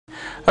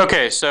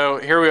Okay, so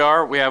here we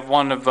are. We have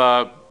one of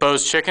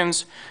Bo's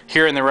chickens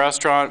here in the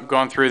restaurant,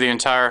 going through the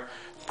entire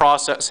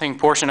processing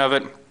portion of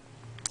it.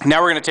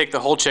 Now we're going to take the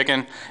whole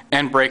chicken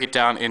and break it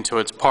down into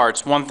its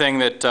parts. One thing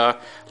that a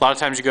lot of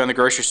times you go in the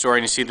grocery store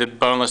and you see the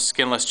boneless,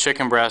 skinless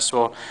chicken breast.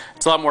 Well,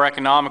 it's a lot more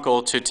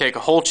economical to take a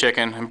whole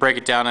chicken and break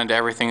it down into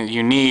everything that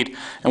you need.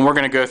 And we're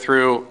going to go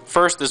through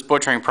first this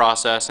butchering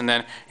process, and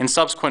then in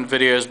subsequent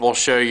videos we'll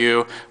show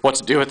you what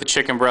to do with the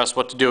chicken breast,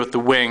 what to do with the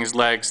wings,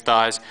 legs,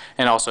 thighs,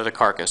 and also the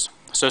carcass.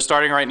 So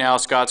starting right now,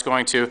 Scott's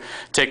going to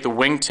take the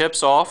wing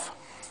tips off.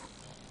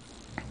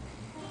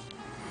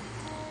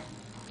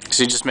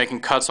 So he's just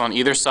making cuts on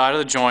either side of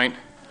the joint,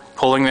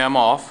 pulling them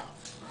off.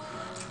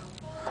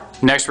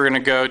 Next we're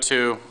going to go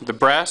to the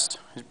breast,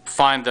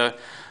 find the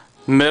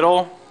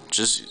middle,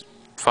 just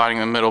finding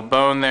the middle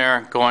bone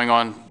there, going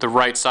on the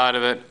right side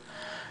of it.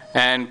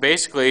 And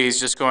basically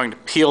he's just going to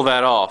peel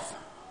that off,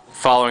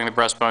 following the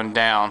breastbone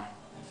down.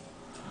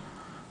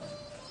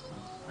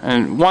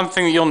 And one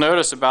thing that you'll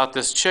notice about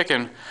this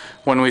chicken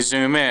when we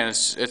zoom in,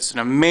 it's an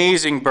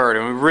amazing bird,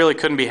 and we really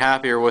couldn't be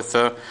happier with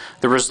the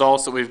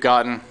results that we've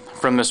gotten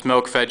from this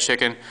milk-fed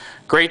chicken.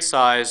 Great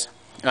size,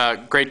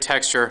 great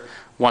texture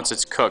once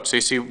it's cooked. So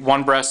you see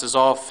one breast is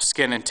off,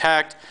 skin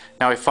intact.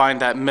 Now we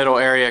find that middle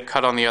area,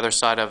 cut on the other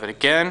side of it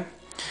again,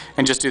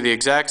 and just do the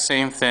exact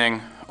same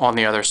thing on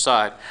the other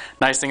side.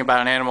 Nice thing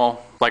about an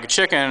animal like a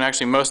chicken, and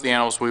actually most of the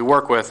animals we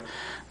work with,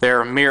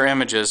 they're mirror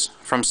images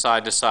from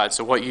side to side.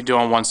 So what you do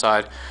on one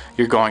side,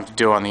 you're going to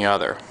do on the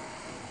other.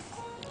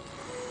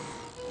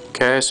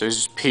 Okay, so he's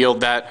just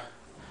peeled that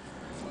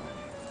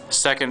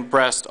second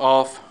breast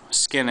off,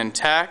 skin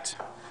intact.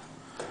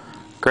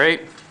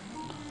 Great.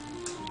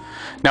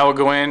 Now we'll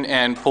go in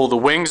and pull the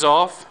wings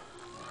off.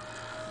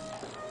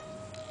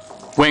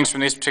 Wings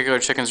from these particular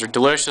chickens are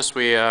delicious.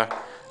 We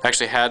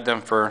actually had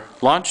them for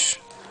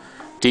lunch,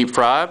 deep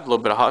fried, a little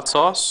bit of hot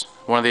sauce.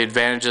 One of the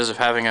advantages of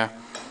having a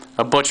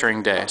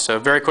butchering day. So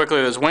very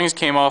quickly those wings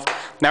came off.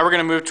 Now we're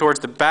going to move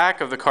towards the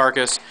back of the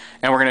carcass,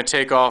 and we're going to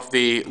take off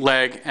the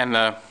leg and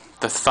the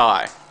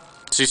thigh.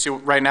 So you see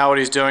right now what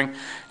he's doing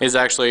is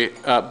actually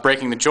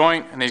breaking the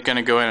joint, and he's going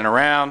to go in and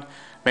around,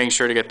 making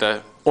sure to get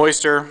the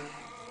oyster,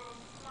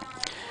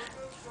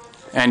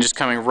 and just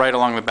coming right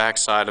along the back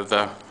side of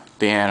the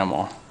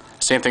animal.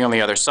 Same thing on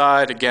the other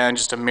side. Again,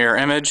 just a mirror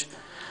image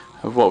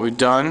of what we've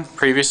done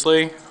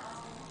previously.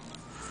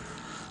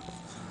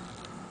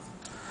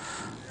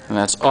 And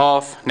that's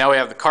off. Now we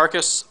have the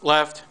carcass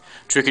left,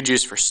 which we could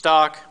use for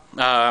stock.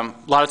 A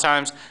lot of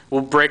times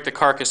we'll break the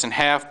carcass in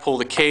half, pull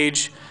the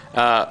cage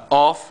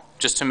off,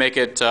 just to make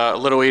it a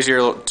little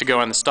easier to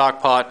go in the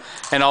stock pot,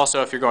 and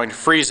also if you're going to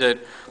freeze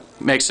it,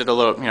 makes it a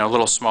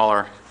little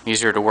smaller,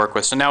 easier to work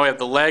with. So now we have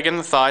the leg and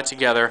the thigh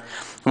together,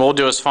 and what we'll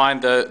do is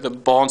find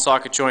the ball and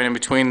socket joint in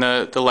between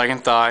the leg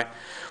and thigh,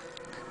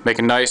 make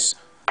a nice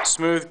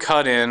smooth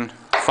cut in,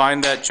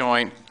 find that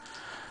joint,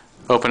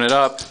 open it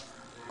up,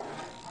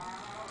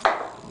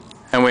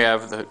 and we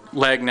have the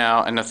leg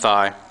now and the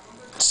thigh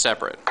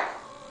separate.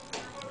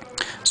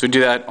 So we do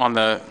that on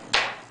the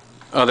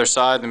other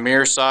side, the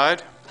mirror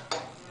side.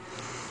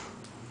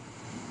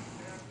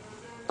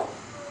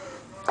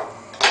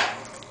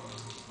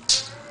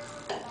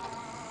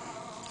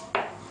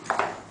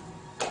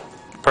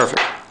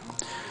 Perfect.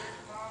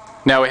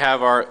 Now we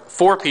have our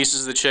 4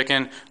 pieces of the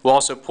chicken. We'll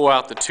also pull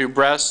out the 2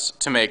 breasts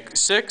to make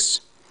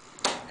 6,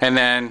 and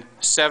then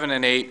 7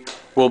 and 8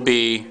 will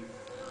be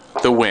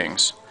the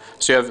wings.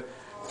 So you have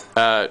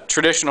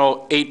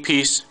traditional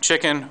 8-piece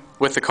chicken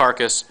with the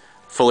carcass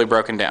fully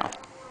broken down.